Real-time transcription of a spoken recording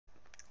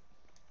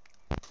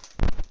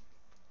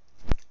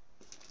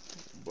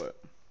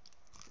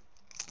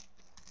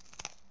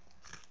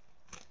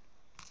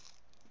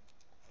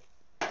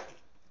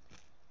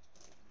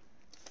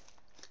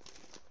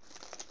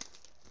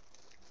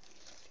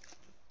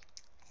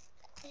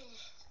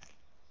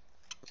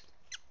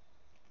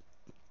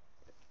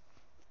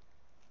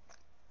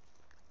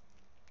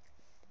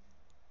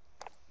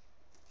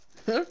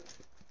I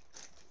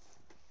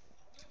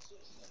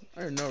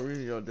didn't know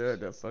reading your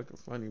dad that fucking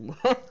funny, bro.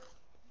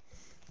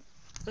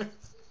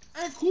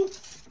 Hey, cool.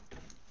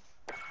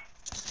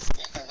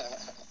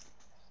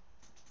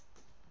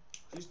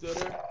 You still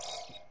there?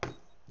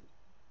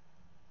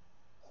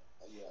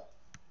 Yeah.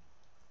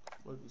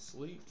 What, you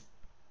sleep?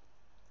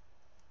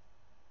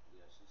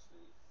 Yeah, she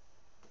sleep.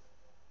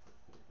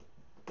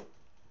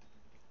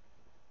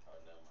 Oh,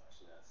 never mind.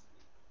 She not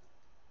sleep.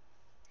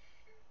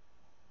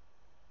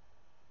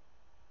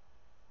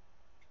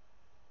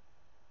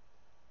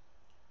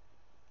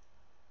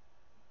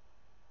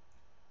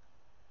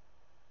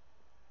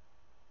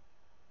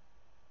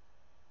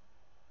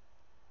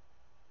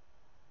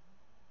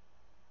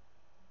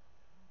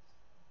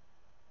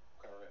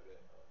 Come right back.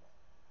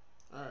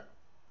 Alright.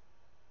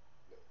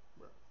 Back.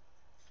 Bro.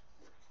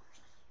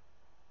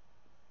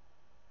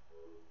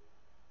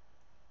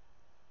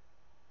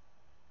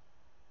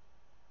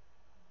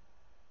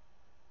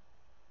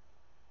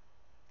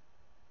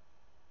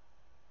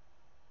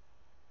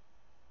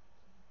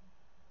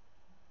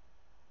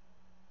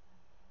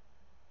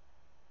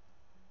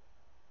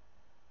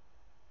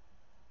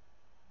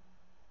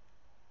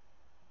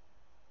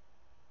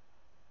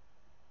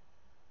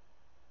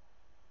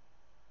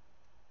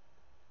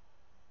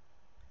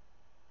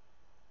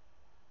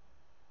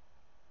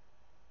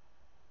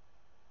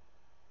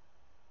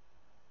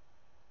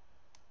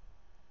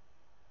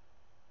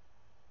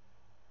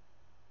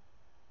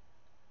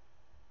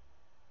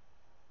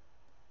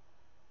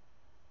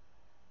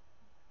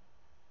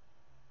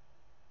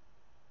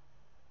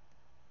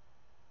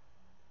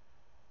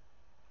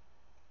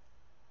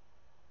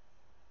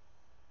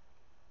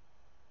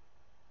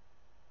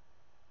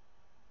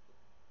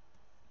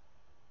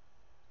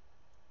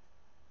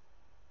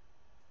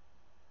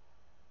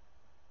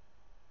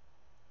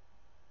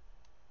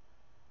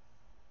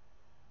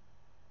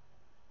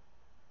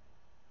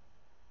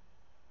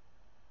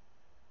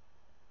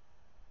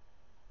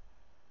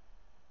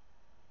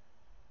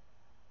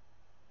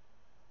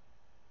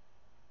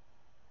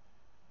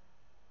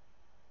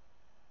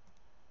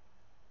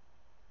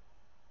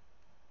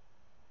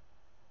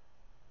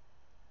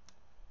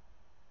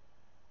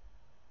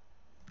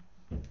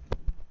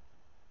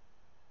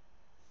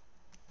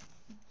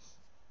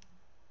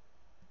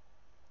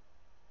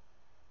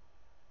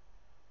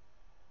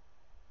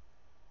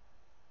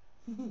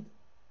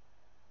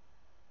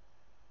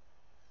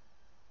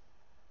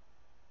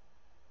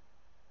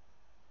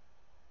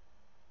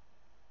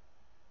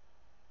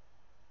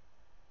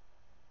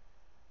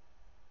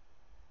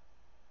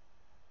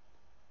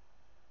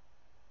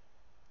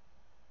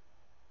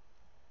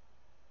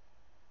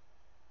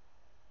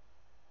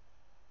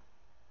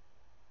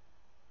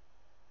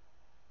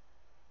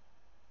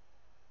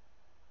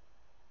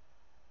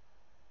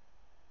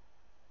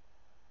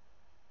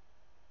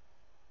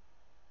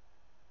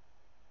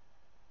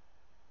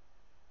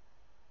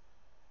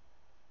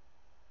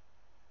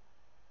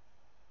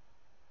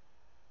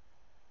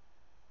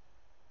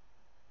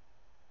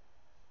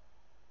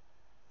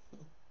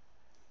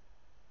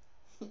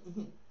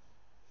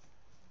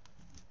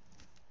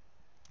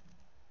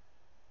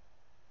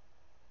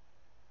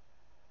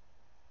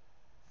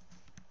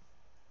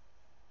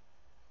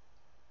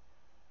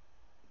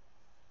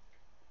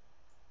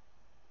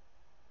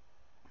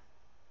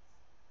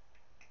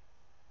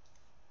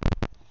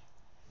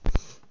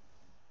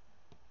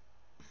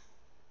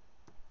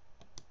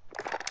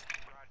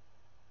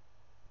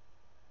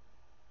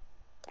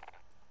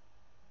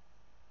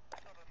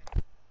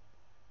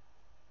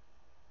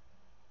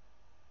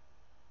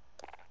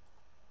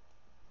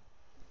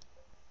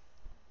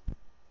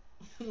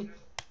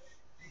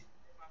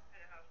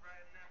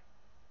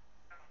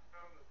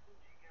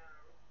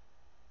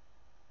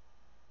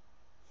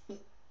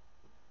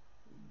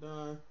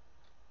 Done.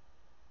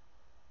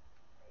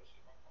 Oh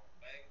shit, my phone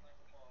lagging like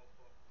a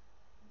motherfucker.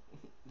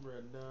 Bro,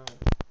 done.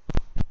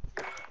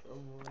 Yeah.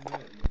 Come on,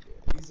 that nigga.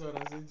 You saw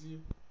what I sent you?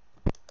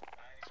 I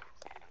ain't even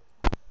see it.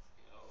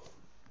 Yo.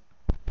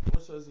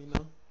 What shows you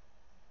know?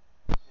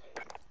 Hey.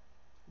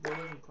 Go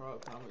look in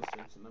crowd comment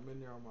section. I'm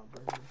in there on my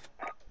birthday.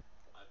 I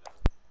know.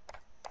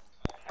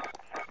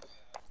 Comment.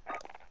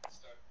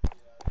 Start the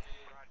video out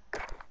there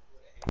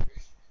with a hater.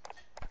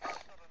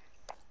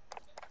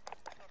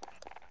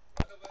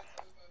 Why nobody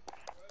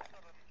talking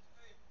about me,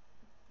 bro? Hey.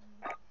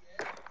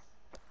 Yes.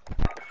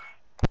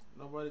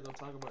 Nobody gonna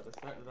talk about the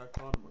fact that I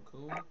called him a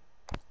coon. I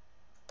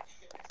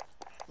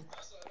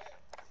saw that.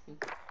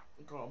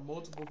 I called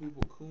multiple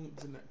people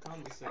coons in that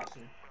comment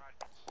section. Man,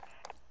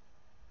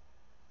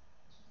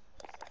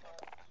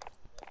 somebody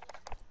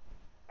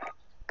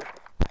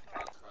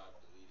think Crop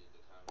deleted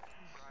the comments.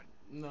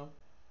 No,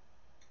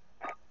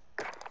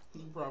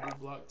 you probably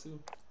blocked too.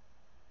 Yeah,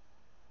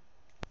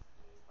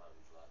 he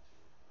probably blocked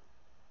you, bro.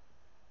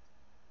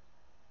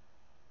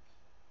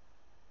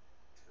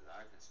 Cause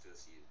I can still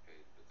see his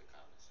page, but the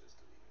comments just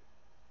deleted.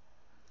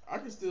 I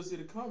can still see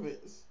the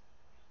comments.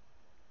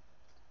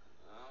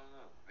 I don't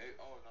know. Maybe.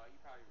 Oh no, he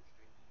probably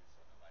restricted you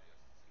so nobody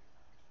else can see the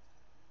comments.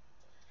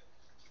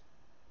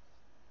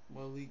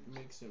 Malik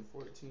Mixon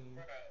 14.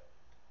 Right.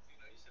 You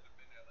know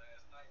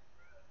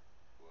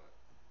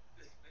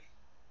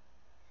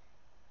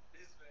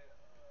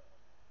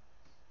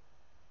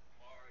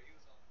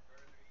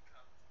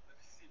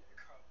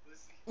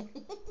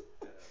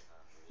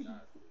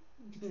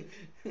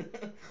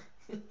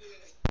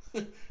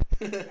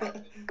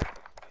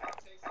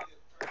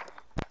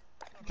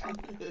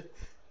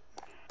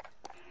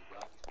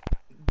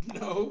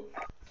No.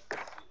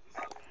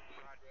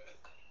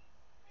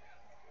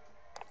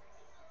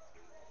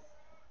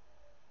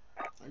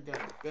 I got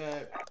a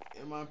bag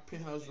in my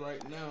penthouse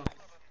right now.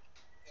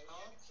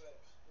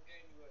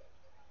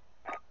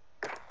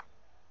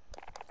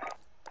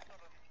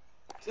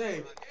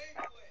 Say,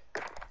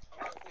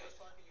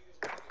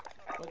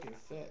 fucking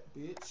fat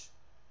bitch.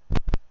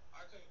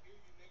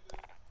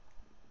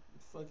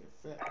 Fucking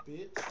fat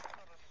bitch.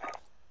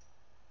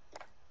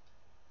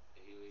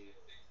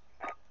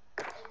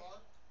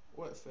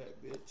 What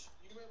fat bitch?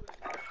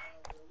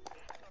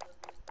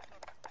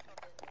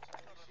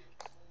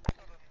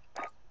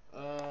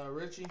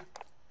 Richie.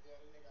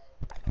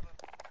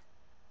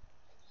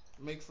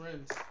 Make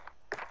friends.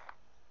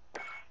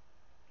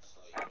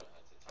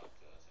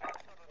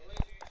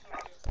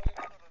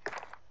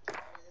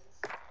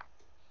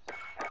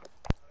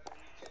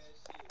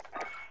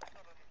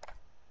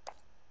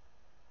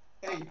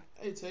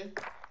 Hey Tay.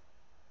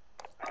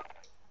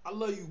 I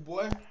love you,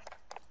 boy.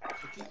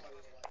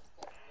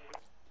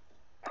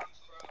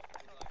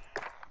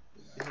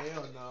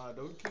 Hell nah,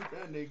 don't keep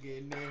that nigga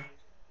in there.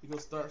 He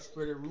gonna start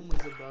spreading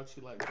rumors about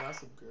you like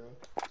Gossip Girl.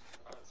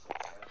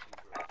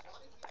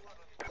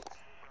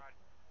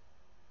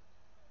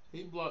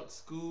 He blocked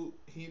Scoop.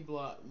 He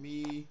blocked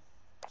me.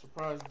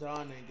 Surprised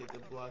Don ain't get the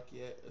block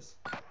yet.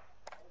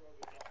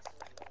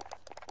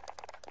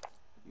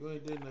 You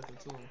ain't did nothing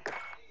to him.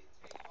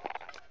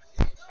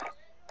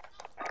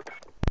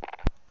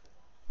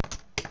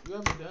 You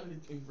haven't done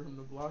anything for him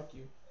to block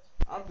you.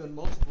 I've done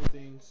multiple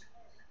things.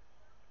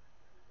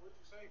 What'd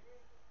you say?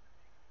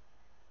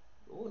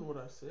 It wasn't what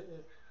I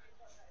said.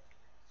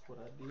 It's what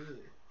I did.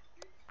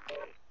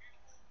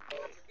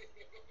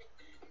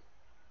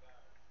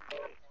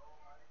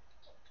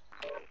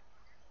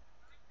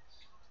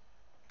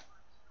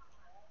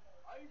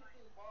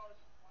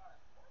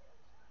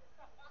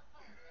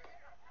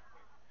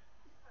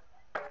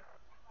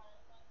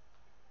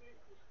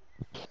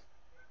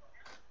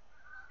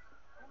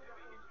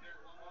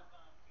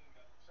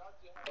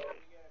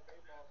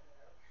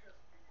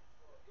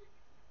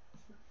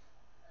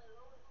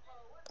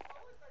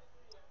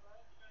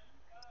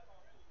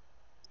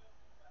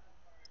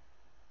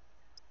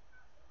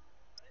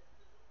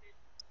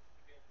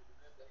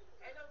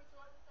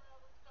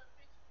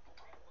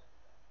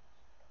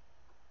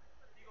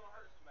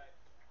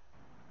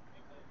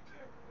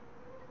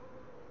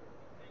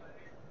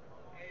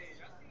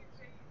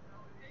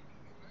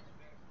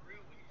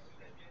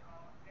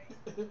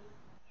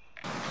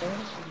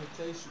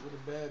 Chase you with a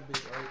bad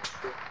bitch, right?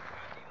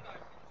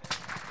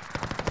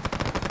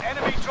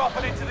 Enemy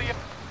dropping into the...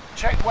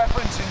 Check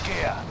weapons and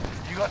gear.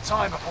 You got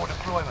time before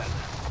deployment.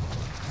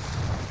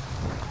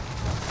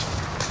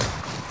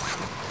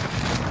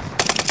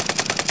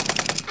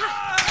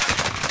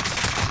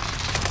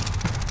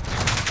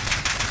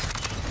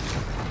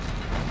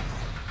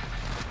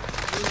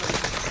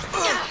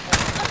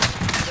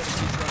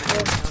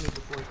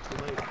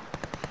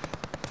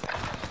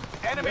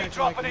 Enemy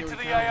dropping into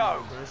the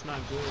AO. But it's not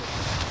good.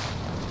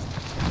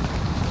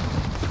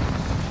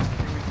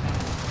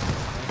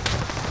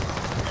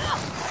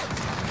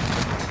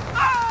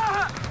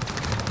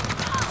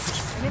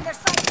 I'm in their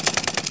sight.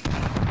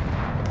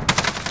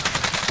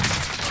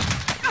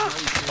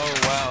 Oh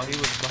wow, he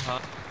was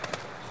behind.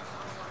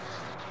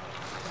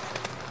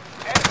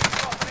 Enemy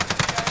dropping into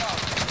the AO.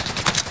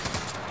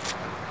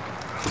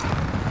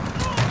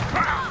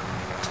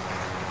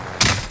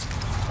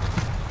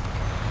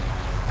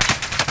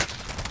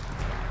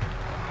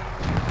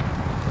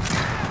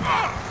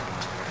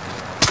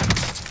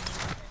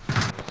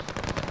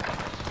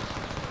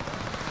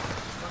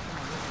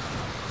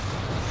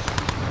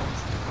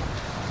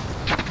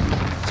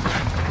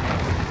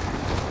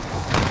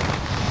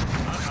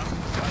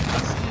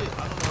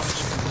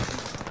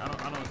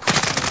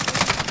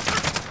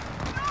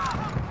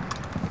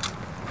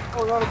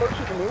 Oh, no, don't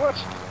shoot me, what?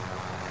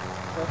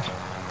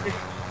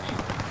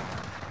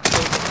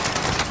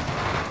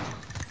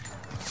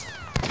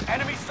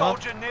 Enemy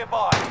soldier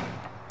nearby.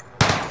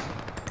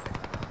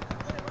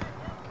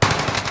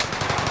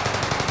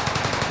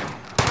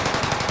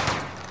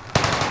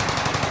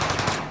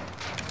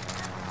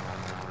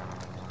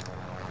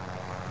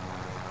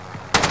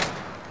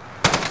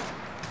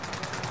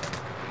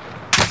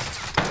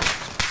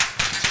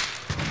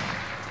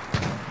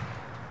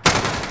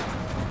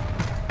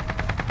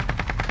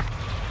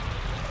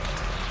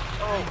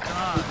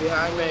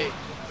 Behind me.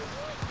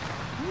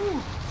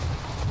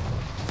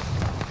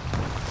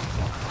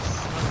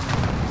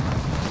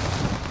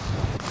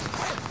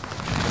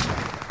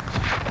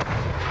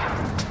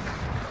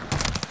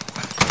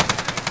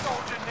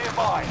 Soldier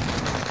nearby.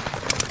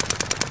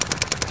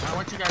 I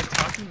want you guys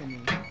talking to me.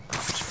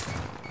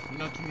 You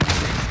know,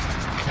 communication,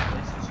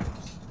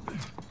 relationships.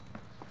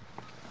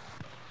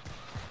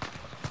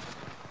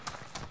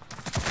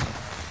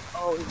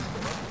 Oh,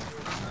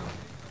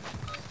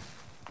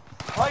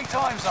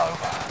 Playtime's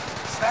over.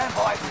 Stand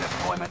by for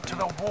deployment to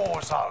the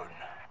war zone.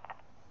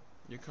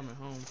 You're coming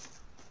home.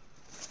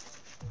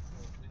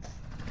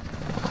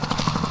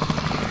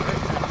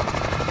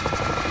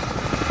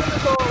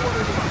 what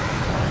is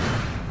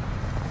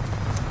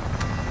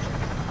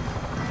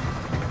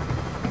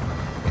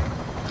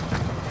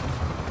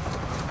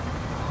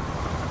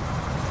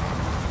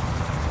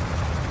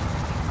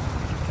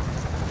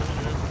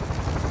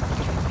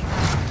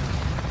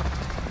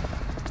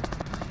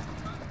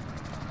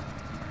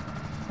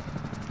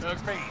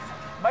Breathe.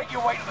 Make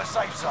your way to the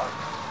safe zone.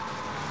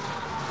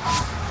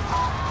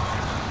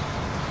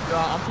 Yo,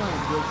 I'm playing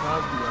with Bill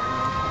Cosby right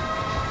now.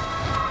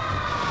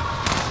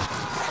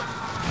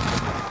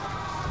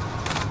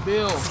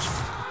 Bill.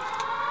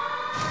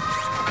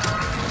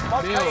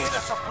 Located a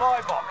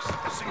supply box.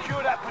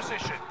 Secure that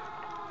position.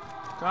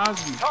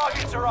 Cosby.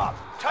 Targets are up.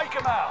 Take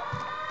them out.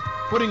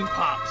 Pudding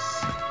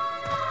pops.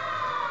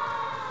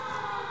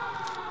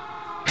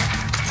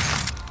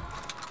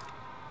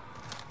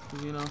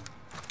 You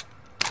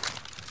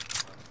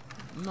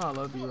know I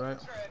love you, right?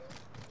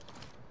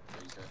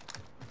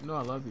 You know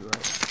I love you,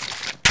 right?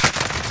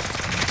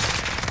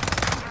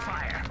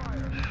 Fire.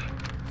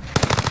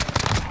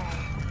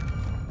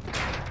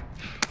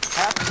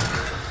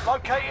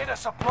 Located a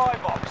supply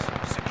box.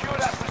 Secure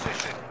that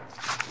position.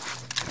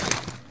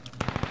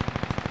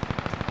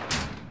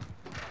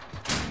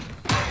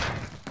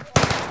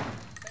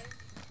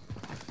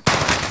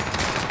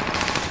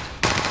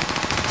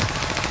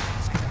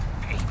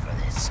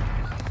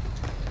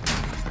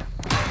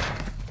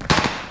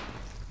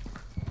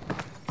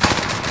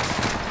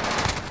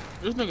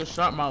 This nigga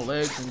shot my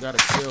legs and got a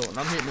kill, and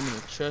I'm hitting him in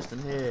the chest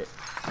and head.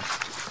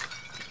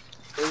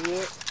 Is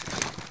it?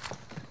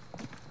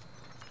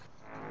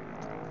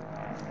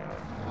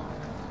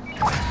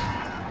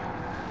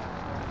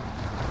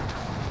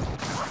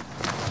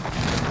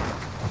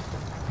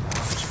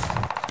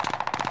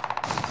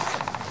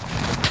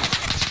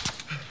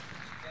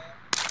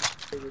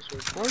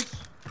 Of course,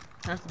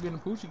 has to be in the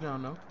Poochie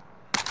gown though.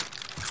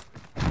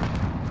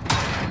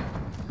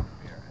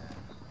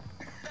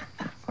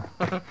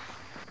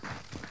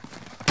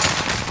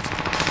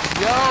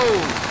 Yo!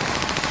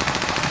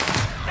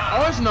 Oh,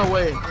 there's no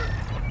way.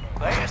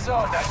 They hit us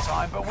hard that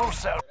time, but we'll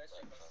settle.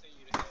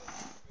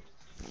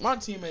 My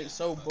teammate's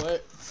so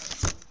butt.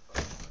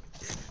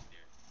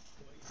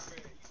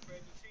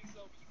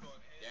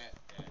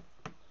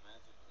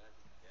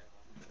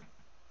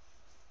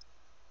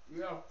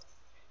 Yeah.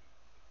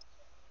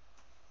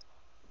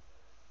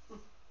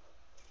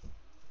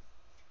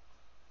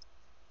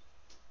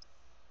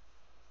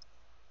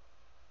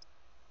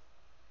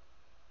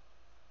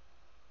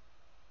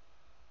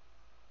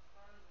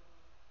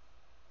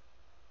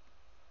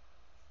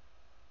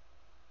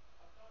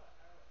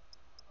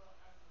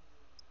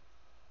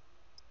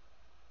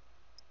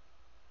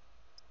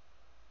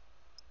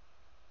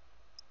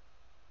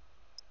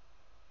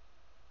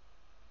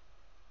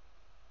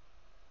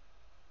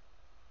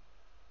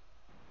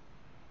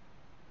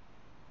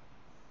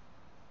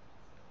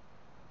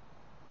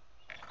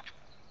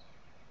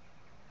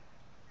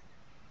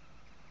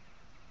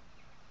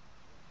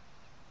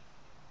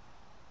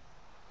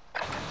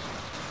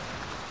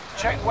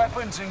 Check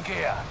weapons and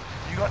gear.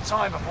 You got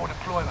time before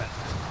deployment.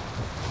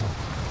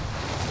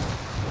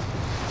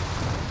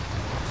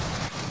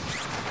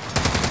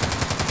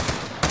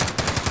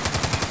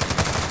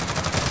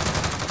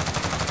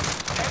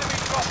 Enemy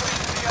dropping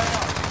into the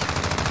AO.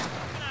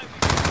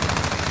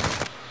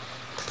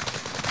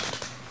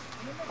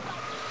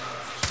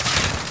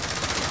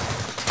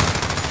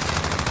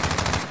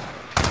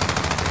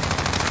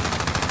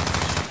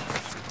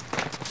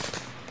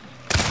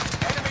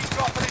 Enemy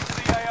dropping into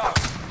the AO.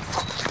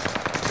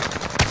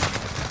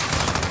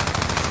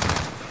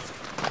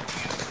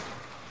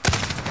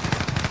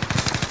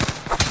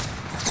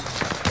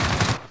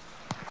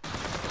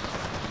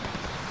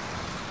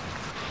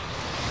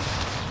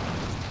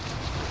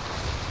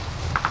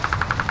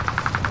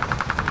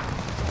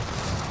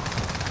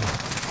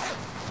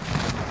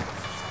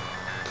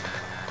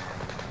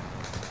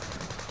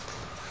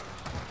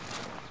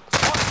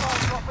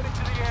 Hostiles dropping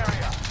into the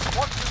area.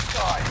 Watch the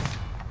skies.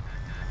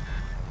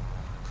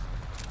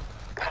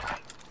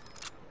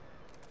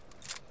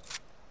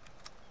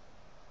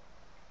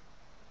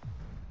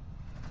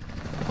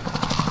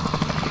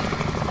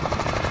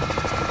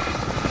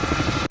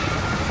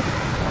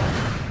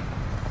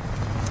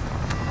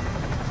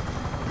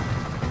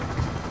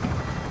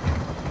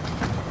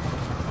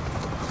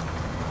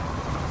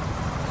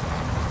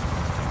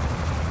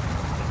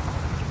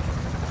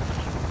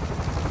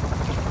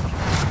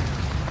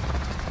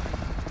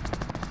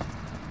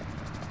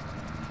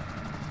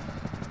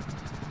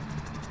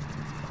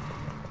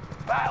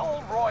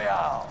 Battle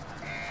Royale.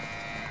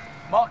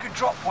 Mark a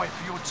drop point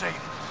for your team.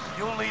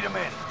 You'll lead them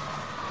in.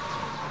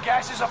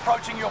 Gas is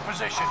approaching your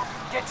position.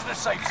 Get to the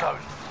safe zone.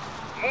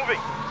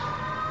 Moving.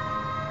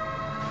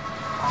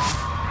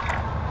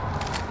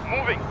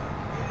 Moving.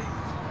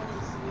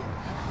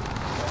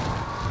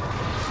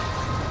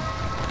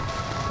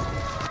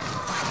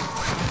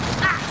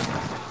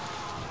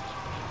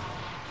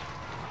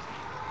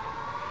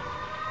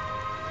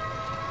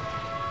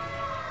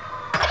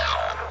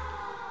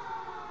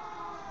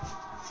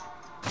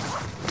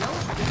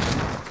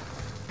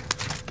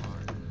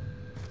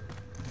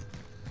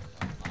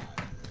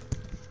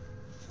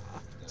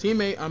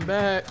 Teammate, I'm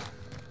back.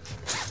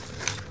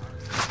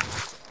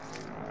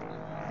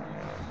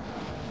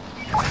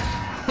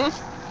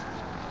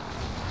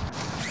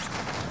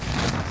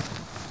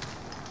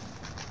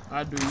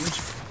 I do you.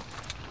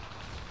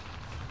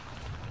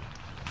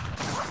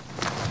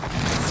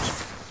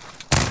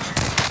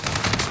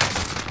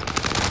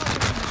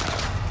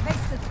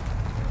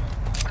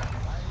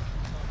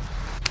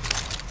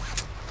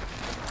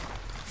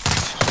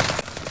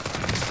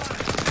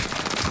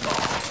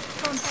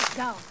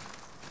 Go.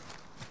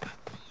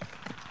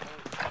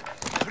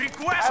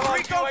 Request Allied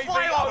recon UAV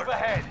flyover!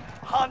 overhead.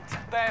 Hunt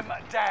them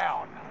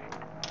down.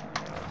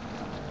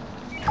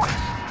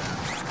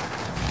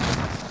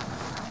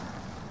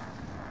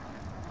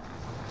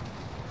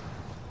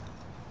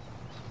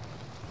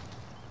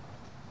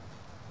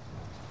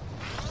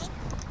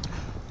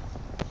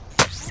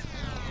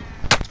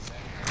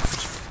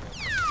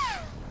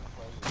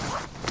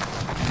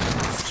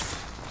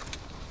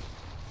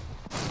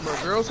 Bro,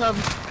 girls have.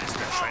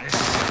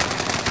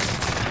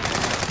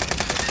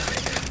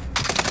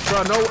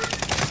 Bro, no.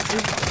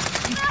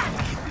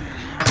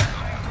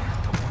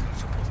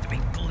 Supposed to be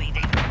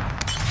bleeding.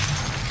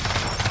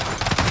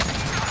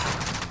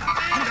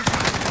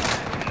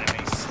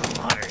 Enemy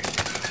slaughtered.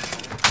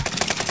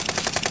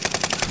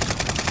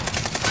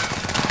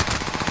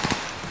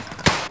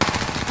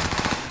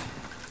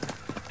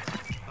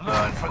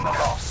 Learn from the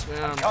loss.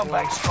 Damn, And come boy.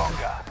 back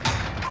stronger.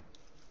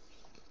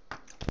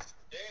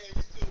 Damn,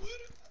 you still with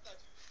her? I thought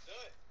you was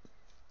done.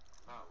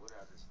 Nah, what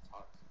I just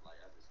talked to,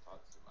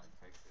 like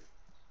text her.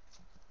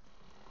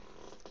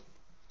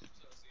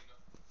 So,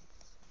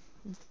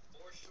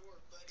 for sure,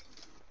 buddy.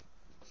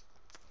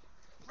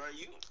 Bro,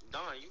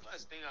 Don, you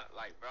must think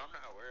bro, I'm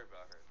not worried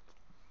about her.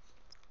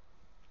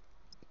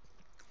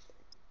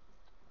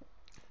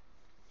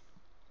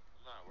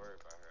 I'm not worried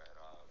about her at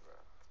all, bro.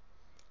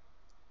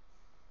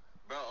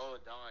 Bro,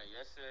 Don,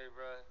 yesterday,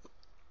 bro,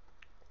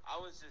 I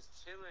was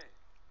just chilling.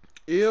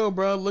 Ew,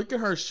 bro, look at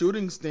her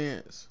shooting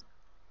stance.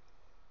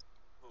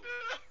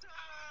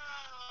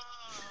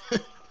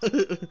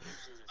 Shooting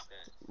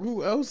stance.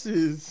 Who else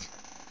is?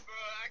 Bro,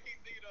 I keep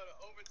thinking of the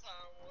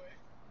overtime one.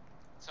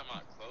 Talking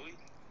about Chloe?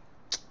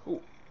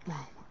 Who?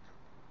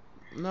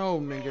 No,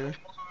 nigga.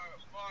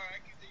 Mar, I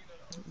keep thinking of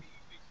the OP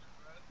picture,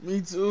 bro.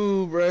 Me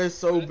too, bro. It's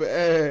so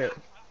bad.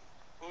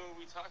 Who are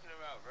we talking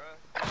about, bro?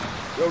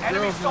 Yo,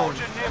 Enemy girlfriend.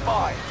 soldier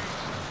nearby.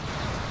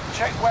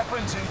 Check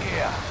weapons and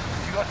gear.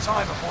 You got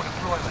time before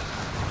deployment.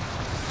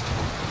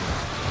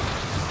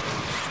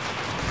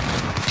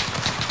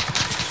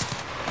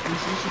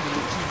 She should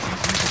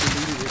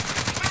delete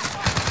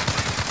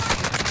it.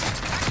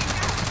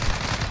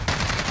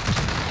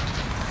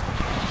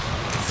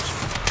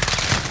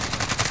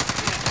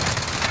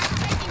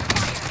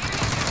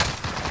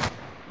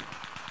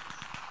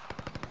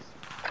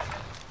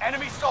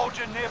 Enemy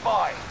soldier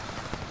nearby.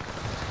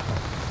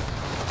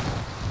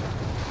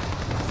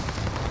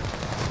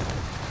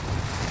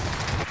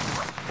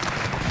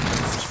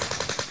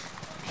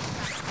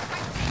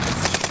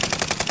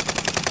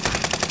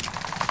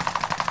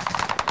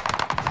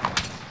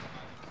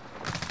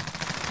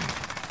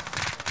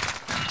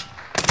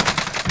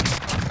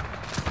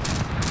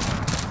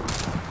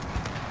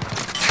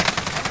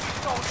 Enemy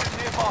soldier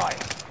nearby.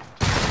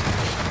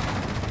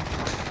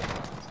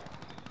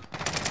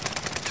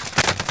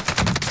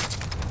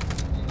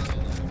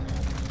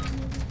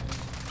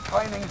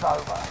 Training's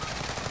over.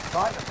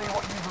 Time to see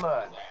what you've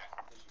learned.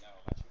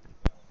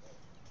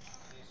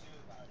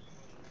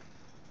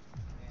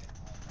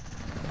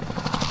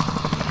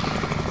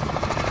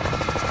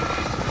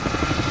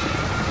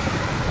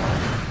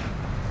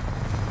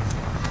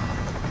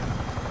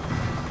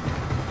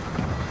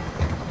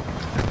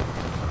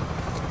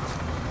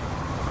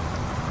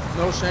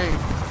 No shame.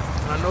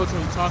 I know what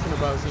you're talking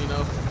about,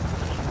 Zeno.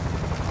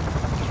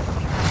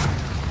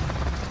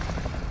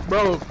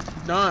 Bro,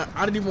 Don,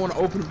 I didn't even want to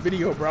open the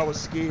video, bro. I was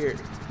scared.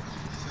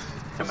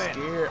 I was Come in.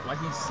 scared. Like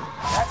he's.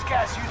 That's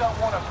gas you don't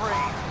want to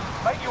breathe.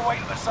 Make your way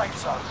to the safe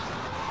zone.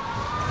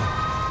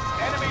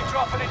 Enemy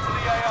dropping into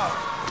the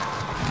AO.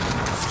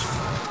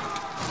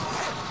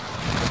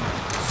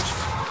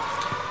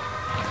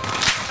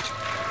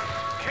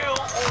 Kill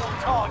all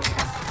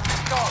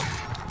targets. Go.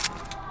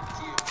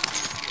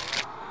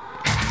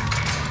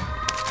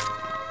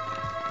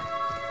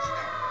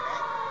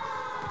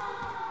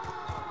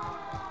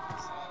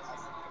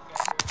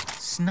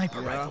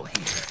 Sniper Yeah. rifle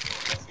here.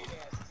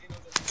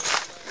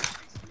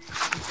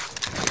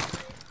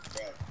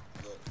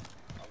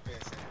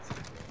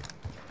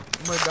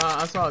 Oh my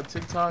God, I saw a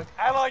TikTok.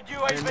 Allied And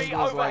UAV nigga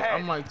was like,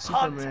 overhead. I'm like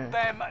Hunt Superman.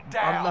 them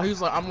down.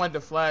 He's like, I'm like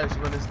the Flash,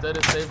 but instead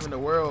of saving the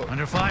world,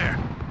 Under fire.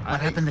 I What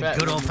hate happened to fat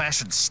good niggas.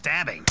 old-fashioned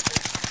stabbing?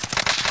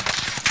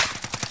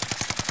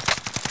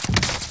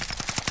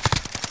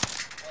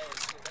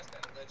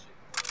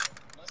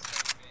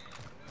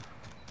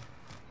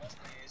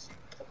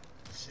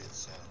 Shit,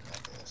 sound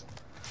like that.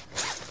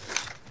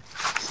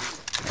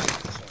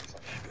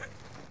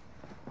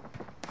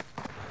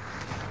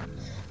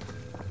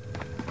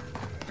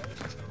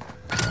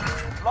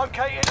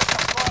 Located a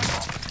supply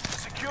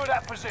box. Secure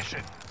that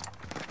position.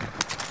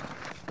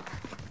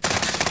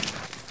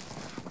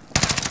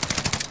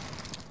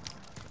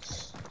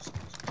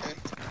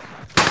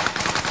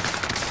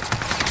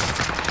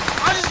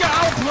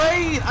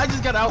 I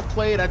just got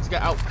outplayed. I just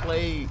got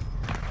outplayed.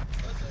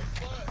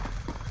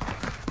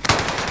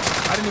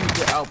 I didn't even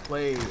get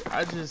outplayed.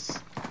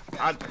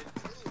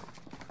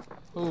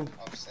 Who?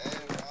 I'm saying,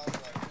 I was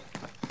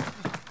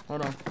like,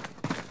 Hold on.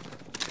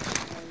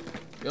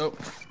 Yo.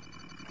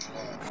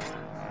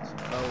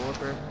 Oh,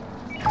 Walker.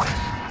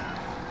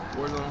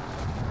 Warzone.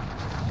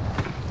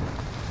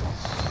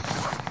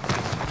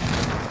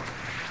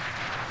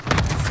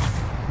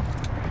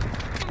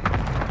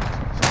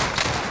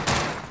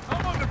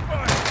 I'm under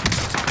fire.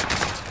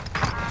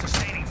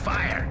 Sustaining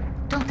fire.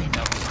 Don't they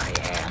know who I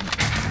am?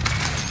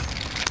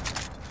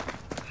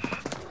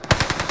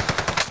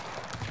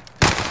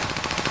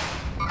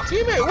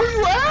 Teammate, where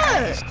you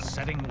at?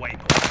 Setting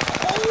waypoint.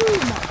 Oh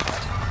my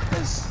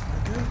goodness.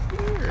 Nigga,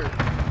 here.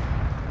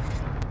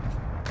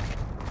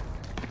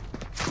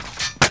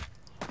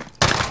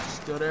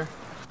 Still there?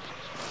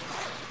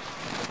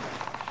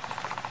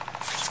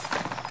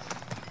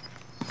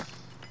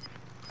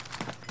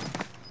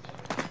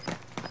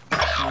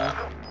 Yeah.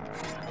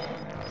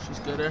 She's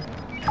still there?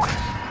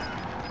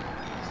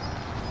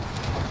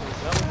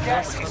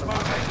 Gas is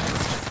moving.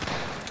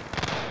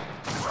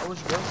 I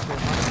wish girls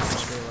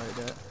stay like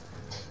that.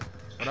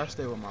 But I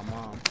stay with my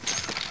mom.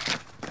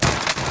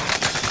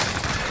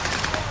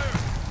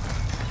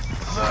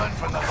 Learn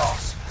from the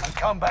loss and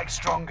come back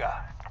stronger.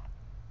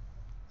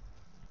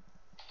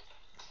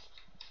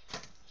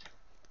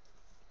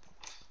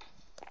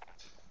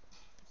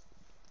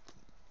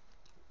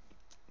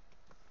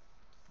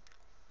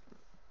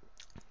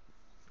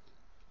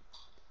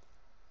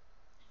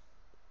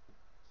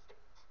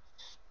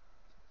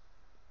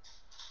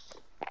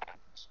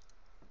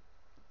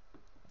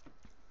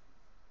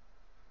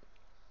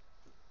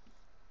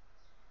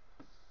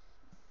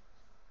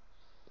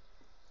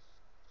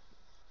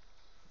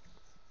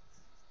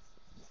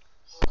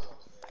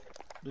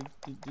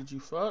 Did you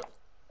fuck?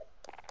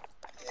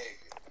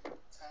 Nigga,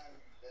 time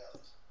you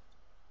left.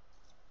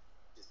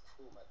 Just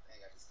pulled my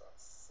thing, I just started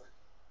sucking.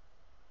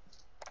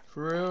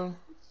 For real?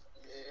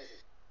 Yeah.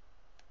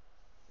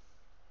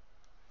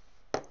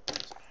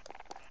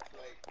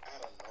 Like,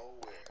 out of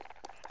nowhere.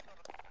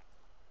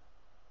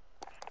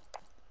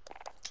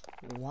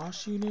 Why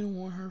she didn't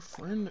want her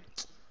friend?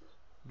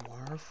 Why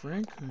her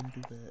friend couldn't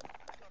do that?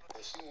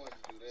 But she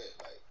wanted to do that,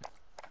 like,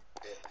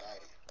 that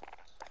night.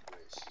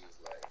 Where she was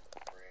like, a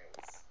friend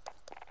was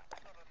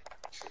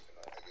tripping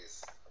on, I guess,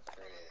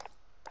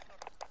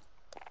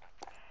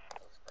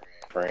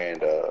 a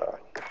friend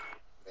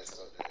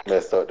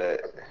messed up that.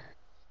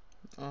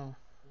 Oh.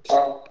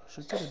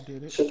 She could have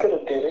did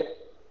it.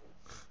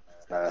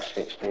 Nah,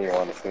 she didn't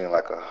want to seem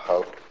like a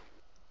hoe.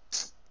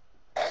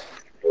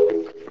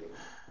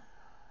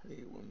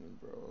 Hey, women,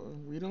 bro.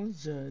 We don't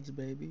judge,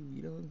 baby.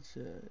 We don't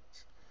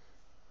judge.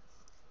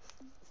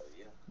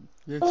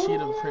 Your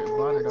cheetah print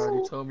bonnet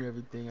already told me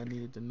everything I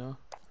needed to know.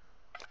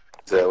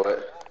 Is that what?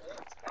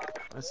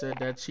 I said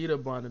that cheetah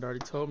bonnet already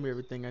told me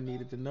everything I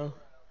needed to know.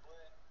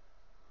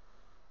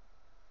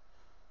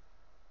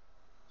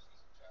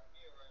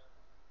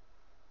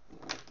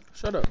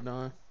 Shut up,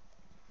 Don.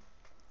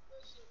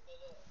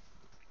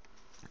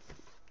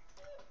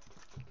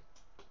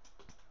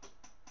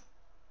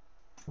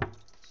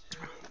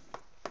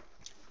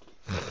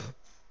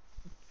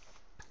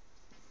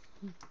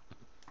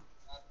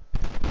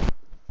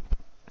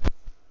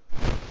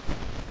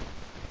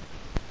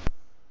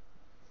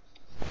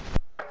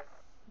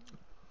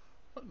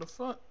 What the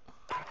fuck?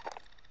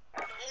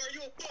 Or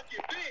you a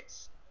fucking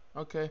bitch.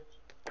 Okay.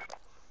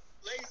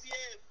 Lazy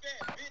ass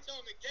fat bitch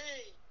on the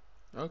game.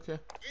 Okay.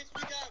 Bitch,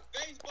 we got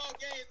baseball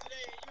games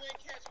today and you ain't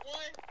catch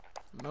one?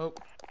 Nope.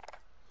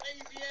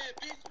 Lazy ass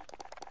bitch.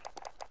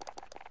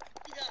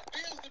 You got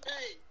bills to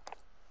pay.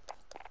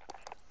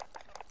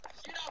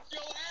 Get off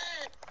your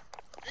ass,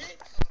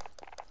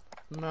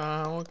 bitch.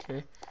 Nah, I'm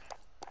okay.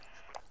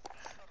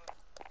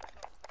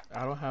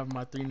 I don't have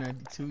my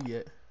 392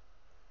 yet.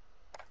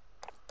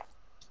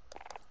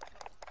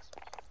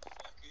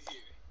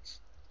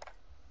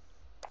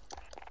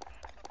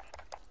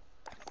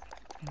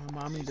 My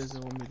mommy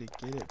doesn't want me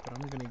to get it, but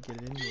I'm gonna get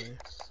it anyway.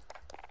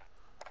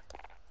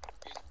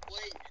 It's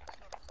waiting.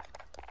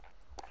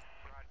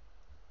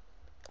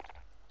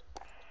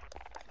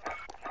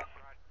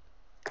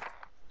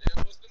 Now,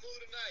 what's the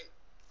mood tonight?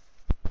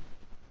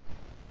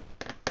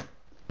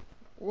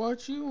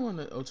 What you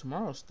wanna? Oh,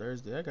 tomorrow's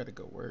Thursday. I gotta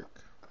go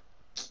work.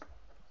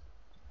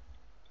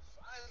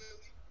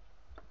 Finally.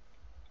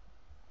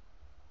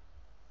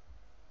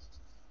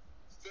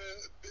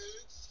 Fat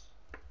bitch.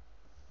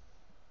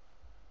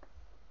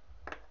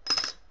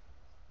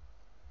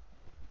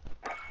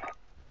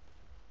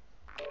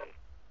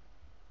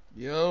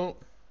 Yo.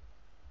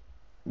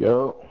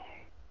 Yo.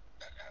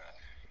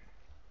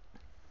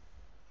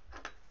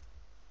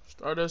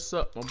 Start us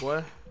up, my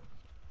boy.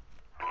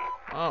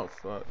 Oh,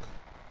 fuck.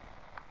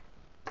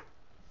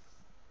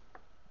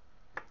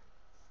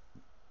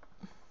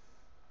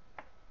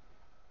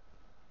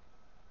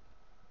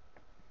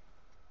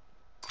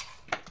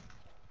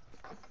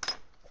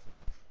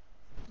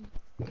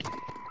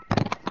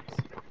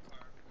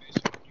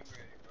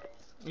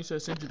 You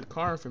said send you the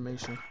car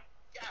information.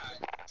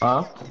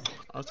 Huh?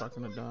 I was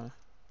talking to Don.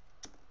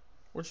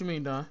 What you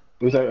mean, Don?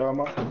 You say,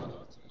 Mo?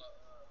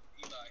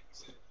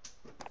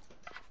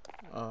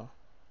 Oh.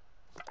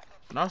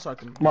 No, I was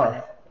talking to Mark.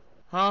 Don.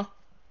 Huh?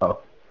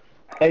 Oh.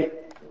 Hey.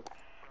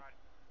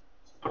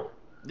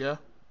 Yeah.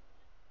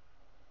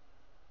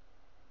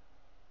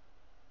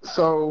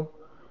 So,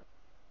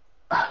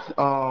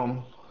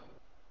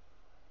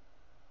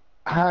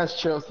 how's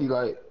Chelsea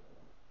like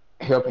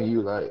helping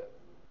you? Like,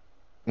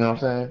 you know what I'm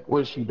saying?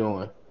 What is she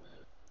doing?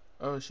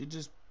 Oh, she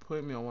just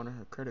put me on one of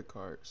her credit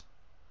cards.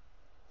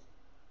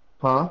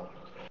 Huh?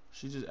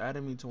 She just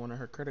added me to one of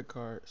her credit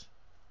cards.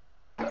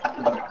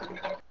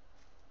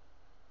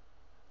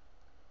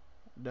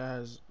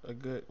 That's a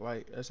good,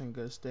 like, that's in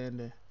good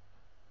standing.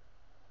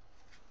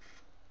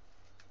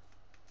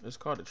 It's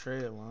called a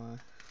trade line.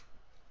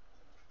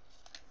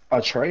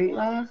 A trade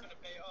line?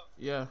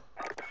 Yeah.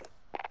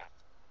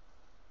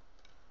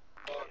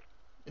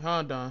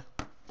 Huh, Don?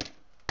 Who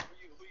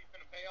you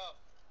finna pay off?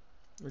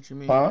 What you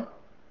mean? Huh?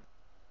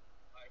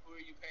 Like, who are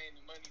you paying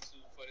the money to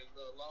for this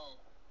little loan?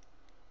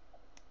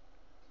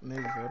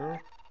 Navy Federal?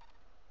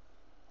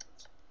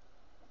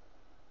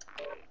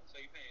 So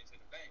you paying to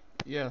the bank?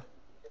 Yeah.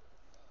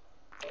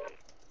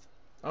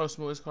 Oh,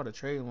 Smooth, it's called a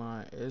trade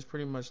line. It's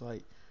pretty much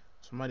like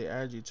somebody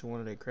adds you to one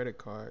of their credit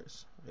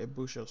cards. It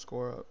boosts your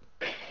score up.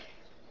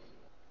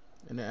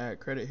 And they add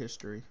credit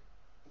history.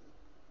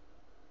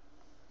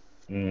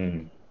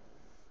 Mm.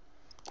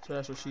 So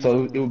that's what she's So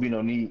doing. it would be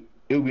no need.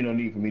 It would be no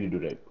need for me to do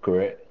that,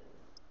 correct?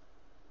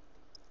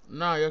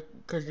 Nah,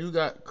 because you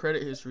got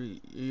credit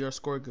history. Your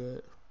score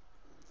good.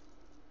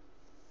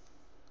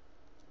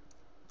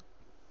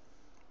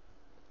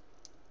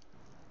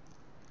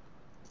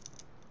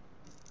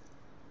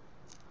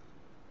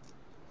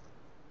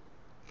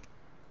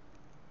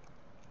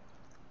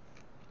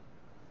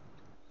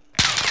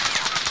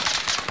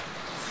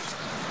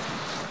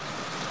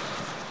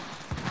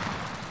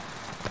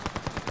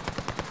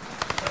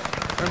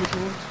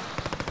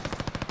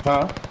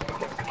 Huh?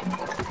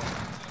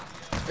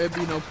 It'd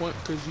be no point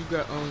because you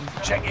got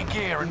Check your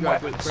gear and you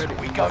got good weapons. credit.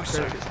 We You go got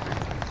soon. credit history.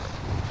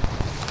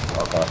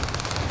 Okay.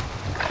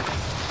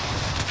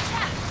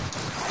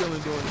 Still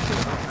ain't doing it.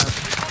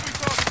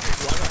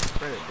 I got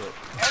credit, but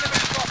Enemy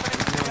dropping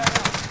into the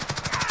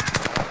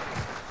AO.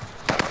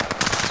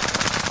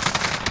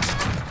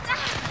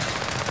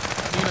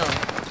 you know.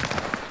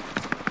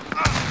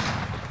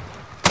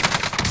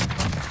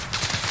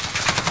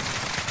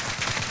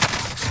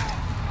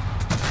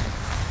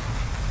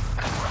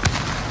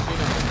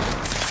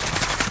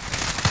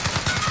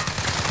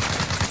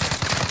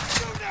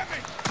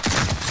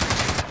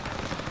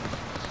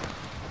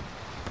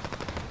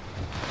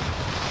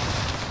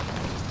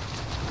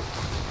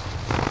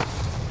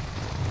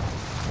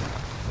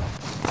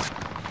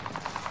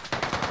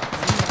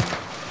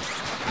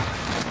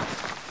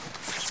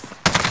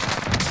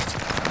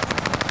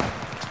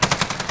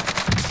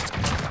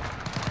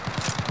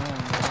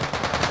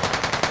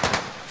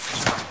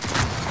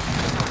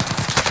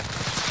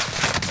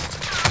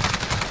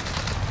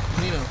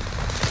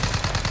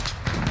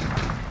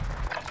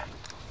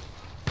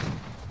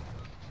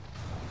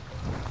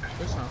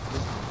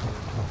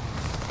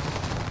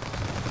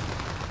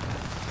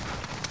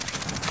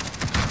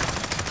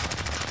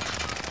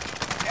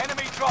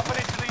 Enemy dropping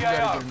into the You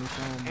gotta AO. give me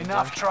some,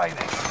 Enough training.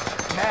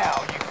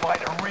 Now you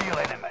fight a real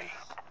enemy.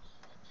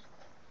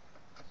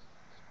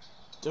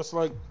 Just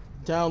like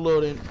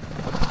downloading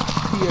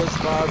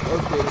PS5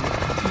 updating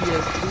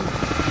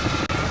PS2.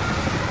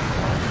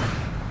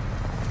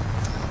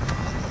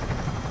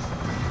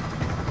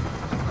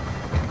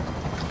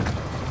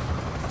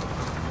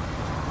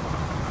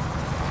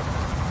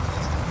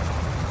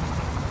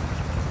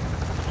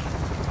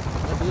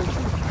 I did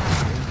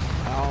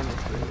too. I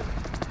almost did it.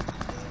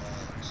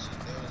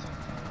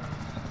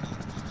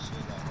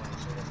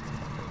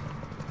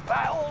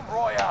 Battle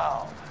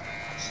Royale.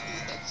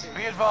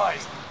 Be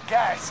advised,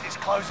 gas is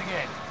closing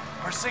in.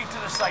 Proceed to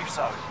the safe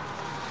zone.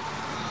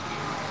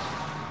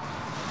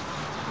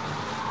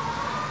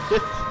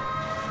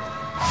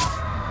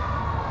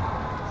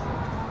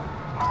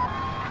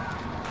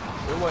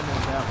 It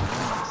wasn't that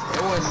one.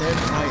 It wasn't that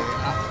night.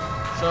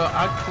 So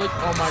I clicked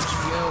on my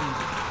GMs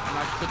and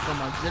I clicked on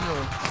my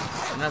general,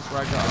 and that's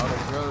where I got all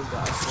the girls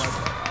that I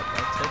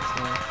text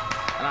them.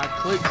 And I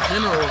clicked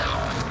general.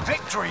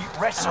 Victory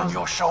rests on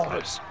your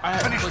shoulders. I had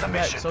to Finish click the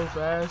back mission. so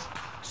fast.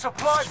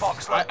 Supply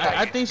box located.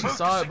 I think she Move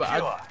saw to it, but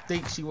secure. I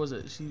think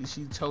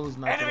she chose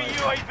not Enemy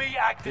to like UAV pay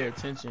active.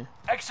 attention.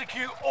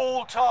 Execute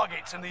all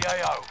targets in the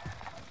AO.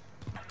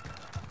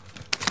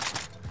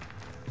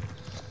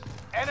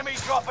 Enemy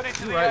dropping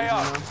into You the right,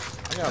 AO. Gino.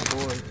 I got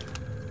bored.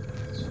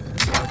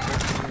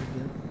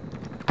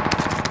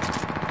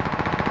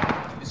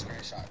 You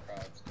screenshot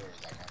crowd stories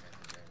like I'm in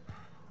the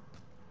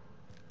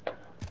gym.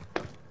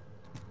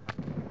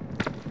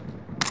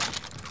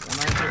 When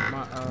I get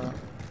my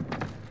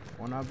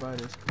when I buy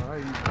this car,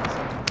 you can see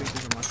some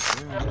pictures of my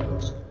screen. I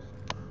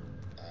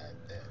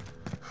bet.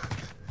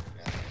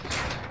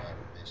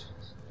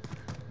 Missions.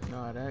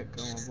 Nah, that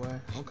going, boy.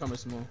 I'm coming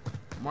smooth.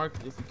 Mark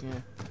it if you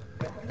can.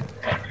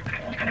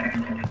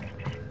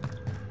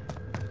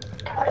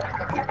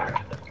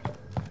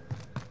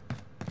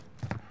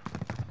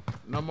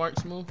 No mark,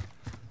 smooth.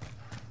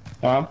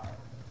 Huh?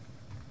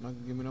 Not gonna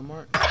give me no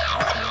mark.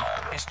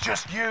 It's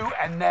just you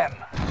and them.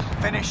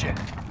 Finish it.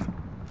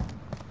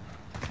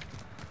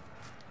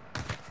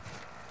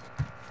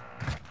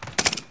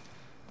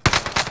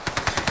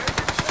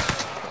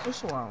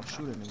 This is why I don't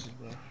shoot at niggas,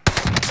 bro.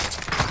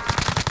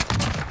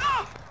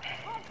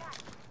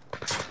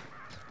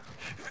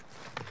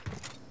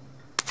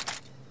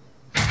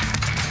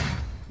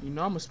 You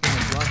know I'm gonna spin a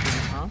block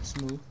every time,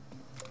 Smooth.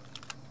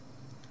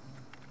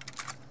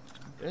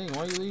 Dang,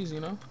 why you leave, you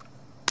know?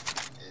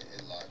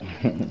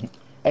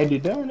 Hey,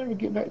 did Darren ever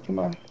get back to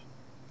my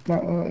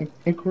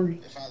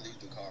inquiry? If I leave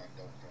the car and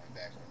don't join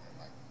back on it,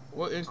 like,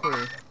 What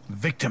inquiry?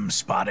 Victim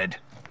spotted.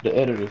 The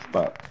editor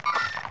spot.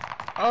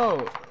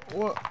 Oh,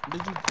 what?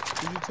 Did you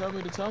tell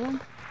me to tell him?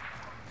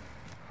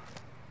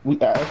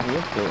 I asked him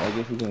yesterday. I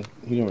guess he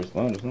didn't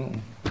respond or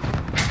something.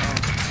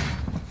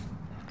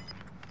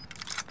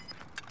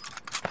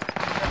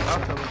 I'll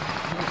tell him.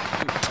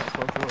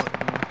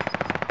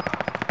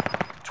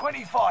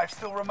 25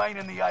 still remain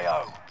in the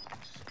AO.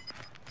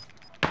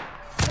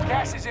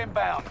 Gas is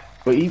inbound.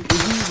 But he's even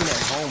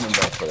at home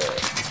enough for that.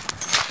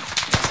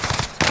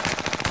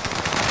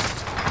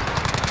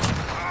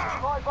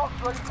 Supply box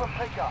ready for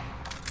pickup.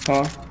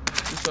 Huh?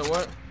 You said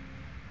what?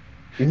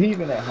 Is he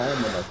even at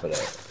home enough for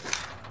that?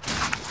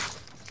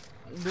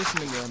 This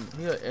nigga,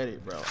 he'll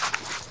edit, bro.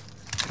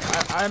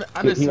 I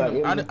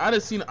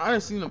just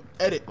seen him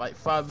edit like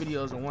 5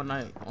 videos in one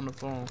night on the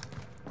phone.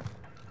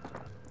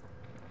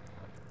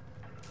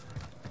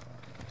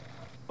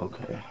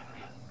 Okay.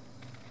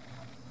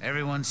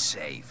 Everyone's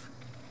safe.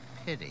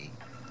 Pity.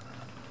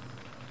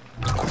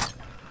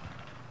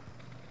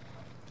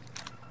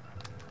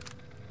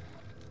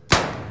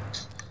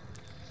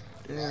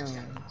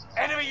 Damn.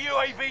 Enemy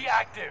UAV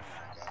active.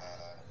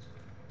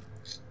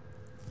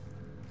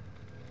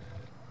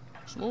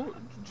 Smooth, what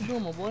you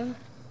doing, my boy?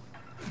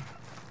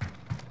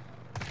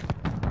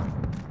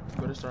 You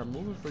better start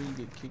moving before you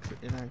get kicked for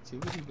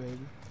inactivity,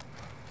 baby.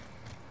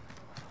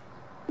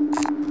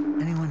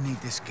 Anyone need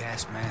this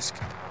gas mask?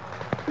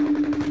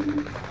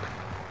 I'm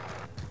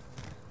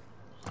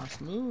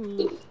Smooth.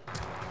 Move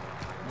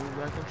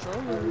that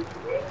controller.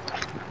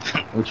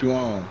 What you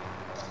on?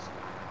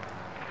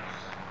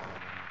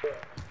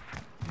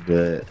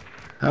 Good.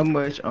 How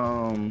much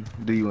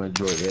do you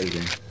enjoy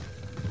editing?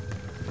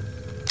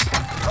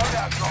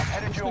 Loadout drop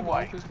headed your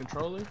way. His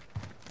controller?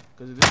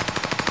 Cause of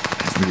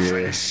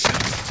this.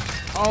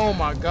 Yeah. Oh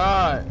my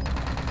god.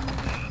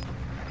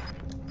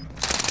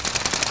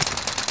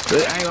 I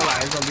ain't gonna lie,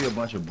 it's gonna be a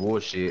bunch of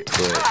bullshit,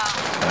 but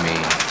I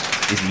mean,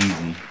 it's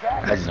easy.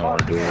 I just don't want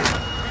to do it.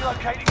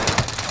 Relocating.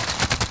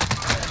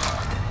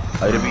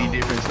 It'll be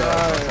different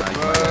stuff. Sometimes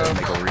you gotta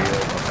make a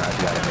reel. Sometimes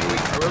you gotta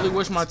make. I really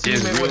wish my Just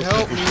teammate real would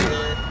help simple me.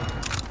 shit.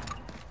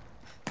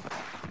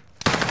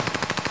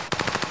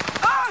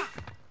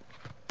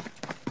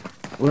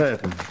 What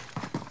happened?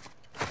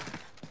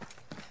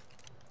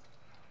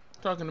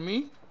 Talking to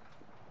me?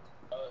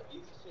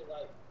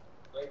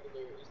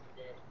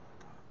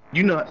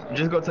 You know,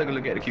 just go take a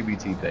look at the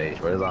QBT page,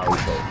 where there's always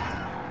posts.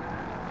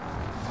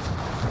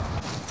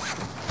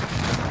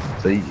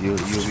 So you'll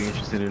be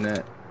interested in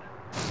that?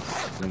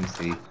 Let me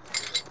see.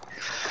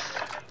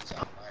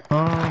 I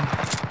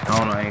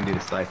don't know, I ain't did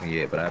a siphon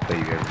yet, but I pay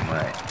you every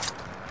month.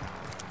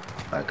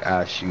 Like,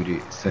 I'll shoot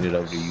it, send it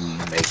over to you, you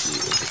make it,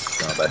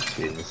 it's not about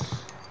your business.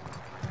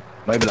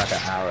 Maybe like an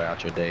hour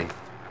out your day.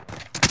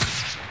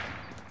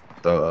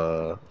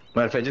 So,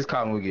 matter of fact, just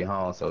call me when we get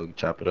home so we can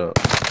chop it up.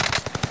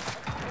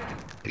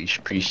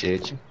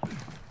 Appreciate you.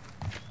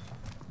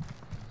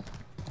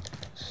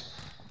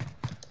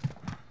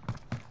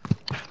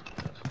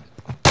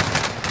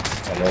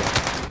 Hello?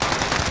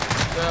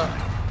 Yeah.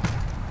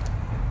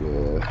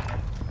 Yeah.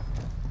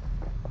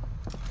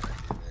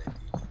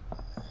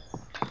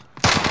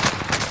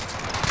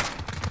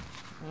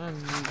 I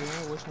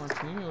wish my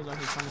teammate was out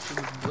here trying to shoot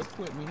his book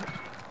with me.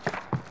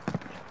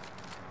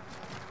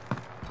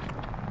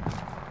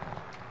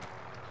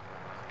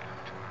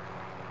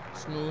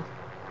 Smooth.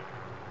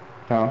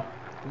 Huh?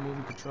 You move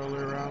the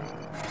controller around.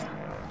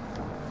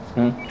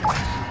 Hmm? You move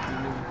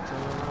the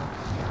controller around.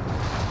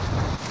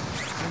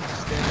 I'm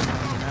just standing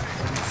on that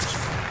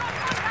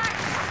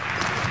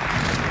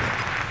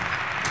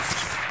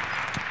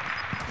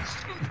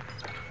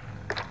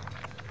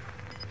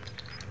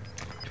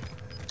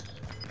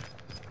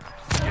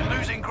You're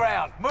losing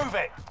ground. Move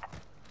it.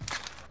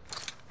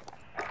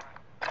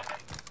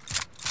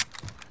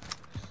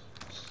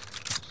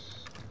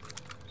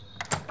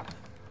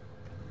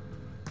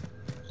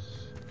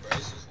 bro,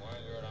 it's just one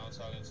girl that I'm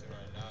talking to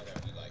right now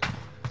that we like, and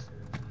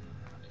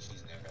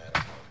she's never had a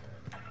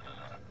boyfriend. I'm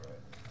like,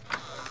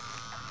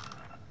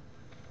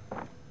 bro.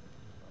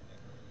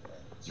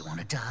 You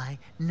wanna die?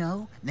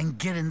 No? Then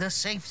get in the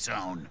safe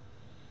zone.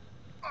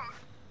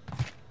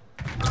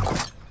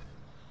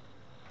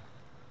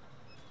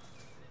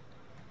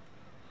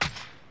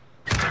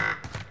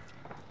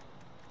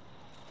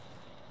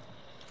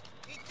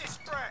 Eat this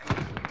frag.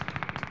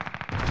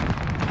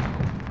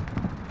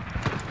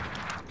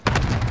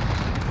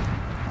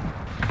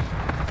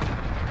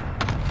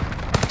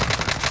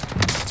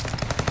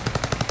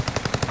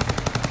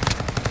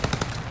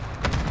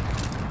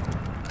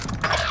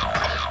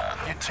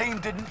 Your team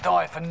didn't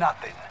die for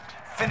nothing.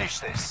 Finish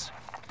this.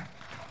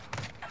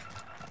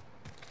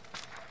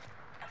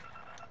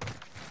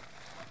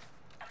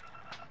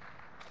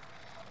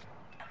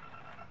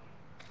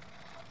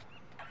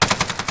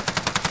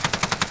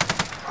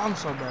 I'm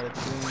so bad at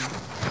the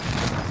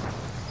game.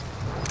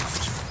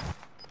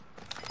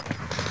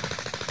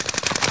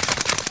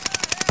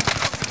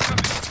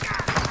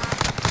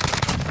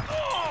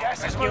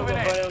 Gas is moving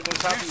in.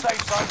 New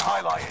safe zone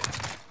highlighted.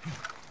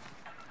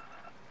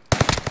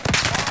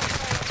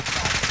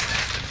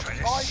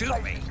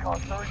 Shoot me.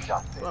 Costs are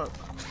adjusted. Fuck.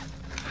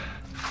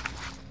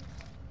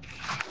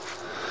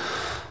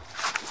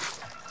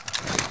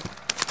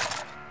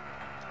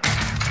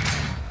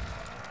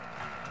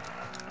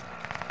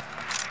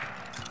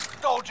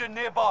 Soldier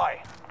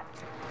nearby.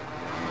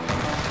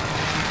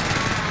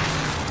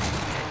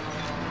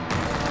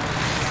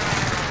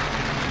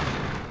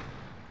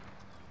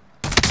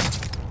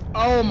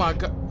 Oh my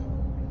god.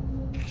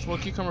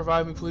 Smokey, come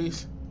revive me,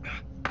 please.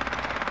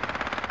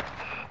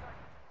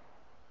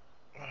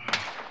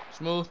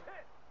 Smooth.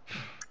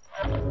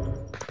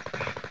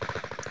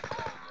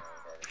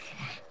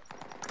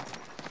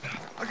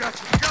 I got you.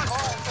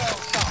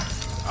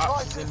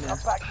 Ah, he's in there.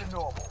 Back to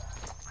normal.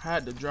 I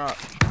had to drop.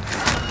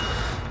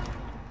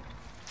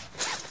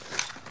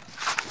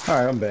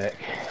 Alright, I'm back.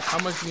 How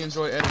much do you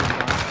enjoy editing,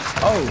 Don?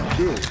 Oh,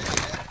 shit.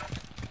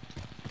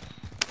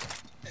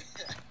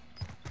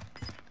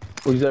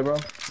 What'd you say, bro?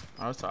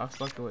 I was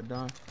fucking with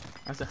Don.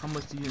 I said, how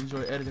much do you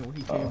enjoy editing when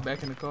he came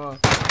back in the car?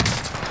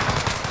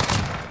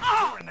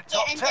 You're in the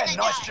top 10.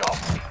 Nice job.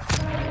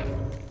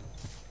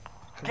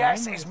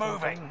 Gas is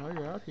moving. Oh,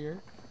 you're out here.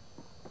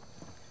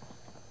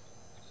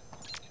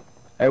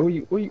 Hey, where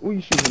you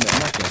shooting at?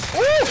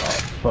 Nothing. Oh,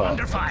 fuck.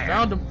 Under fire.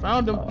 Found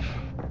him.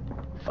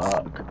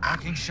 Fuck. I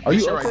can shoot. Are you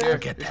It's right upstairs? there.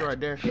 Get It's that. right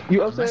there.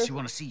 You Unless upstairs? you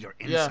want to see your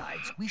Yeah.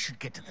 insides, we should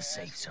get to the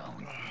safe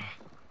zone.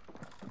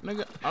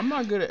 Nigga, I'm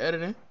not good at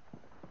editing.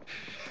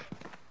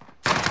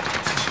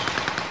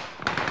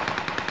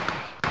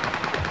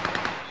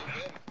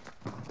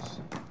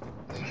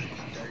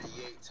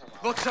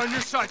 Looks on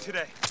your side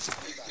today.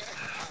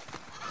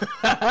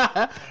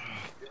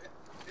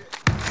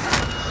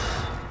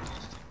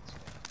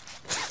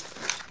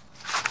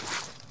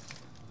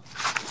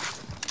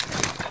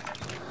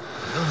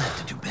 You'll have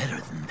to do better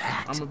than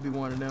that. I'm gonna be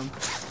one of them.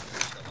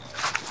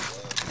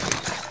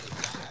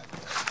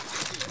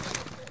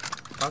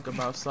 Talk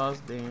about sauce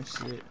day and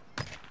shit.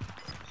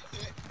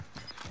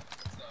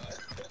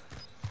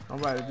 I'm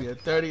about to be a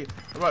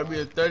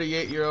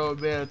 38-year-old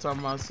man talking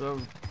about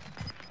myself.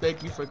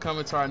 Thank you for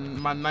coming to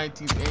my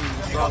 19th annual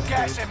You got sauce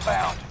gas day.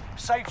 inbound.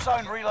 Safe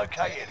zone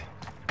relocated.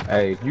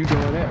 Hey, if you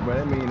doing that, bro,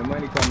 that mean the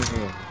money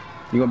coming in.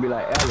 You gonna be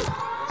like Alex.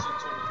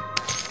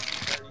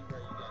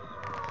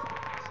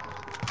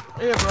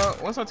 Yeah, bro.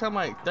 Once I turn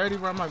like 30,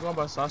 bro, I'm not going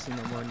by saucy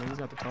no more. Niggas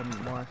have to call me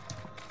Mar.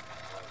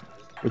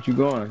 What you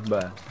going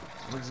by?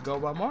 We just go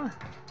by Mar.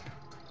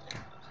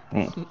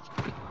 Mm.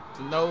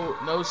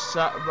 No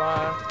shot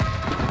by.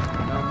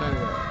 No none of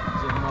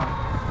that. Just Mar.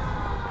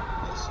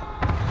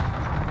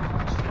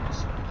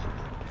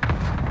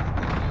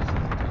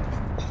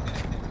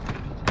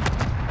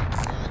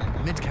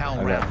 Mid-cal I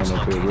got rounds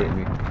someone up here with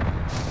located. me.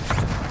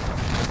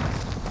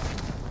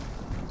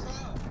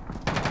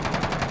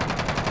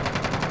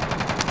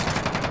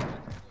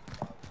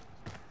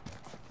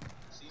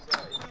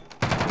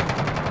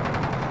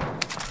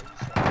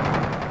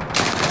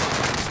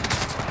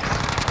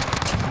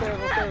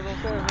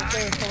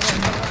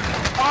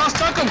 Oh, I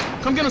stuck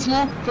him! Come get him,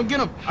 Small. Come get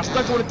him. I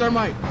stuck him with a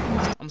thermite.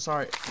 I'm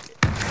sorry.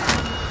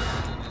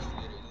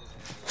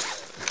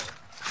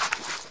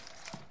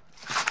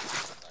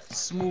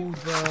 Smooth,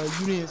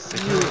 you didn't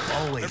see it.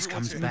 Always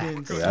comes back.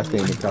 didn't Yeah, I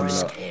seen it coming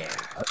up.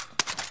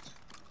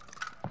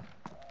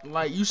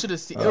 Like you should have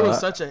seen. It was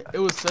such a. It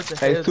was such a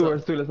Hey, heads it's 2 up.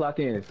 versus 2. Let's lock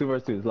in. 2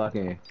 versus 2. Let's lock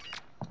in.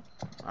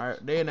 All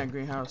right, they in that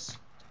greenhouse.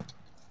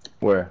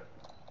 Where?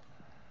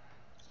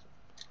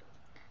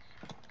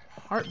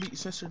 Heartbeat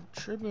sensor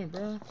tripping,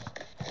 bro.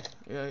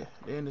 Yeah,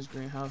 they in this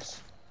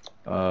greenhouse.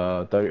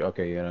 30.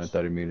 Okay, yeah,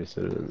 30 meters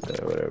to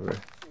the whatever.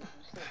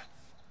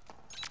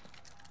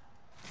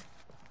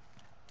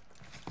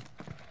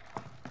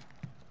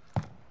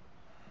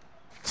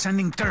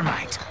 Sending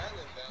thermite.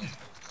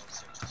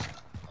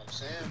 I'm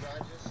saying, bro, I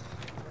just seen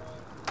it,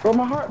 bro. Bro,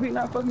 my heartbeat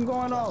not fucking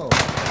going off.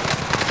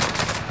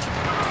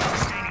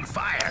 Sustaining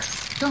fire.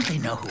 Don't they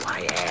know who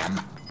I am?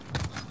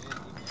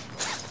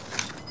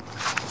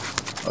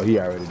 Oh, he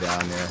already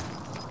down there.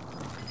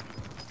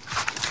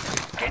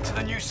 Get to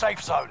the new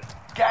safe zone.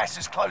 Gas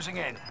is closing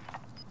in.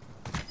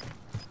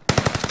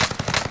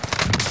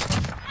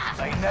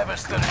 They never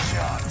stood a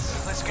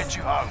chance. Let's get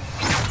you home.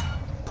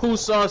 Pooh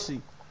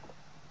saucy.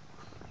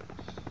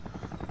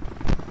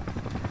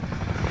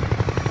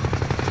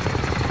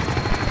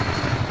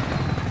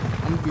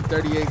 I'm gonna be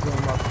 38 going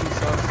about Pooh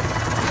saucy.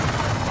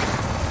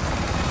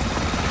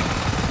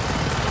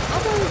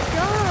 Oh my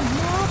god,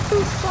 man,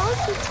 Pooh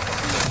saucy.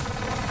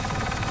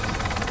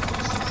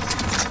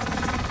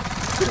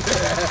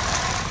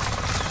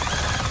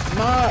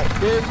 Nah,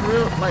 dead for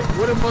real. Like,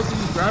 what are most of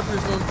these rappers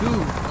gonna do?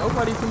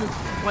 Nobody finna,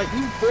 like,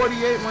 you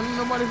 48, man.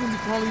 Nobody finna be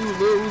calling you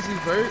Lil Uzi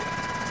Vert,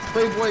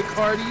 Playboy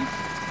Cardi,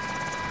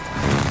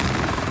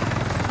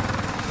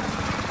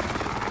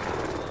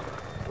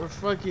 or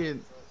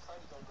fucking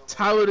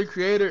Tyler the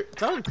Creator.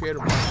 Tyler the Creator.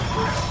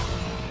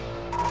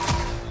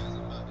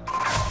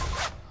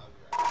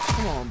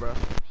 Come on, bro.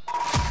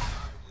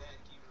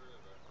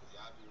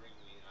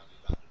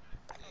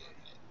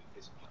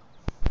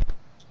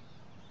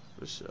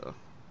 For sure.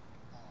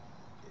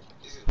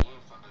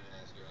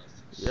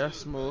 Yeah,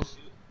 smooth.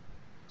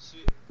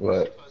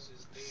 What?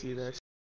 See that